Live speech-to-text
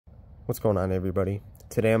What's going on, everybody?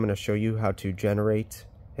 Today I'm going to show you how to generate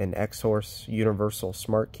an XHORSE universal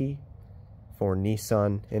smart key for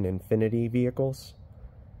Nissan and Infiniti vehicles.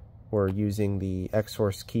 We're using the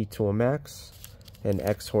XHORSE keytoolmax, an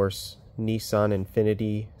XHORSE Nissan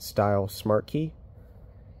Infiniti style smart key.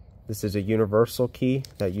 This is a universal key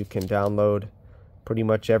that you can download pretty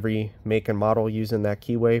much every make and model using that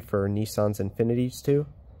keyway for Nissans and Infinitis too.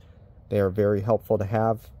 They are very helpful to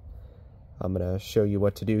have. I'm going to show you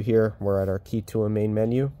what to do here. We're at our key tool main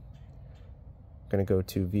menu. I'm going to go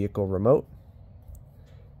to vehicle remote.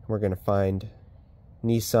 We're going to find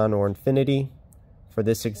Nissan or Infiniti. For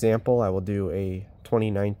this example, I will do a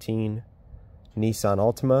 2019 Nissan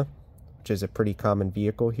Altima, which is a pretty common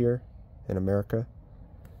vehicle here in America.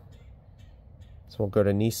 So we'll go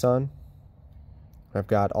to Nissan. I've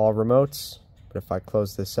got all remotes, but if I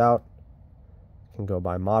close this out, I can go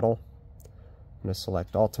by model. I'm going to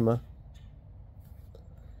select Altima.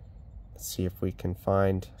 Let's see if we can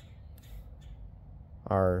find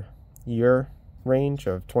our year range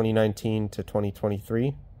of 2019 to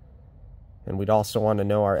 2023. And we'd also want to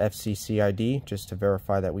know our FCC ID just to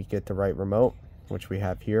verify that we get the right remote, which we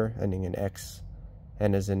have here, ending in X,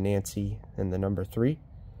 N as in Nancy, and the number 3.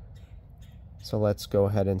 So let's go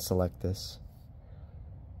ahead and select this.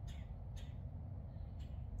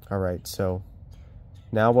 Alright, so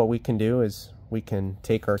now what we can do is we can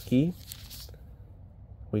take our key,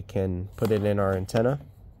 we can put it in our antenna.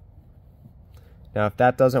 Now if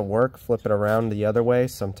that doesn't work, flip it around the other way.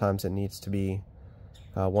 Sometimes it needs to be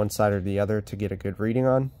one side or the other to get a good reading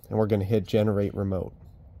on. And we're going to hit generate remote.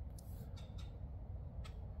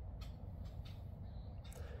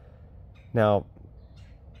 Now,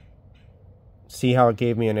 see how it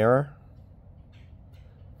gave me an error?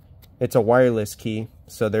 It's a wireless key,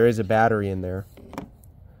 so there is a battery in there.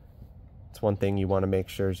 It's one thing you want to make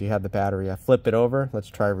sure is you have the battery. I flip it over. Let's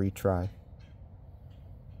try retry.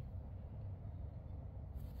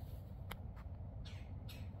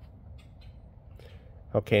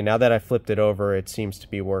 Okay, now that I flipped it over, it seems to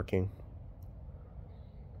be working.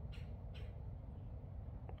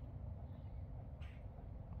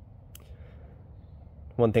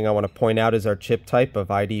 One thing I want to point out is our chip type of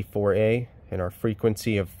ID4A and our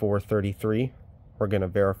frequency of 433. We're going to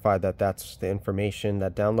verify that that's the information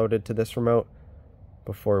that downloaded to this remote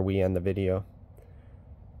before we end the video.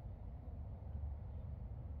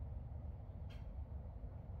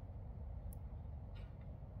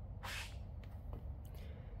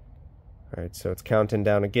 Alright, so it's counting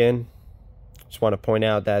down again. Just want to point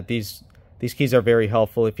out that these keys are very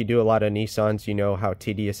helpful. If you do a lot of Nissans, you know how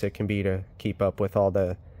tedious it can be to keep up with all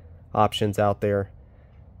the options out there.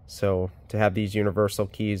 So to have these universal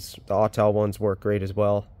keys, the Autel ones work great as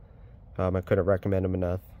well. I couldn't recommend them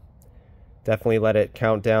enough. Definitely let it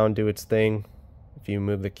count down, do its thing. If you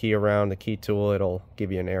move the key around the key tool, it'll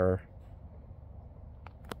give you an error.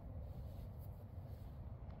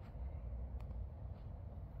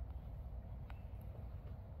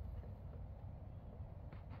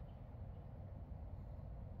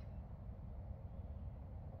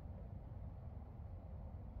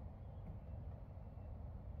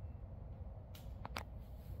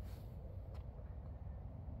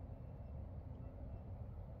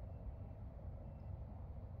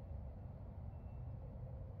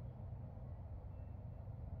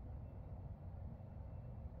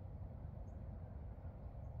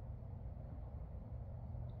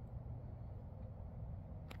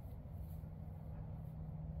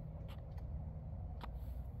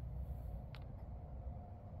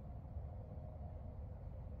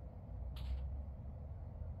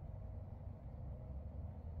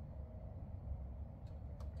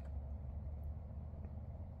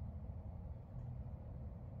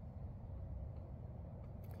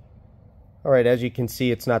 Alright, as you can see,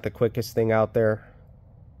 it's not the quickest thing out there.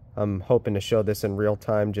 I'm hoping to show this in real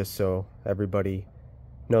time just so everybody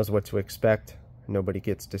knows what to expect. Nobody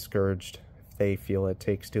gets discouraged if they feel it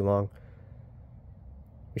takes too long.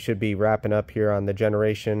 We should be wrapping up here on the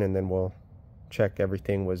generation, and then we'll check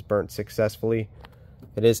everything was burnt successfully.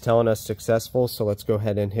 It is telling us successful, so let's go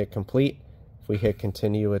ahead and hit complete. If we hit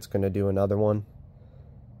continue, it's going to do another one.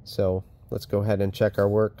 So let's go ahead and check our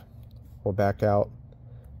work. We'll back out.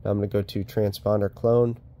 Now I'm going to go to transponder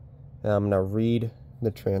clone, and I'm going to read the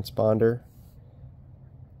transponder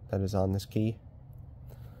that is on this key.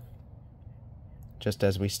 Just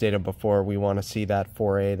as we stated before, we want to see that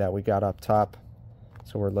 4A that we got up top,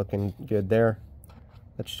 so we're looking good there.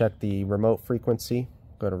 Let's check the remote frequency.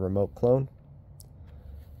 Go to remote clone.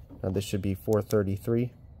 Now this should be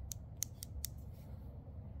 433.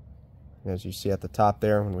 And as you see at the top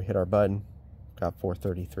there, when we hit our button, got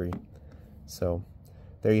 433. So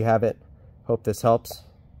there you have it. Hope this helps.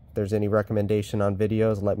 If there's any recommendation on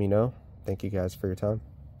videos, let me know. Thank you guys for your time.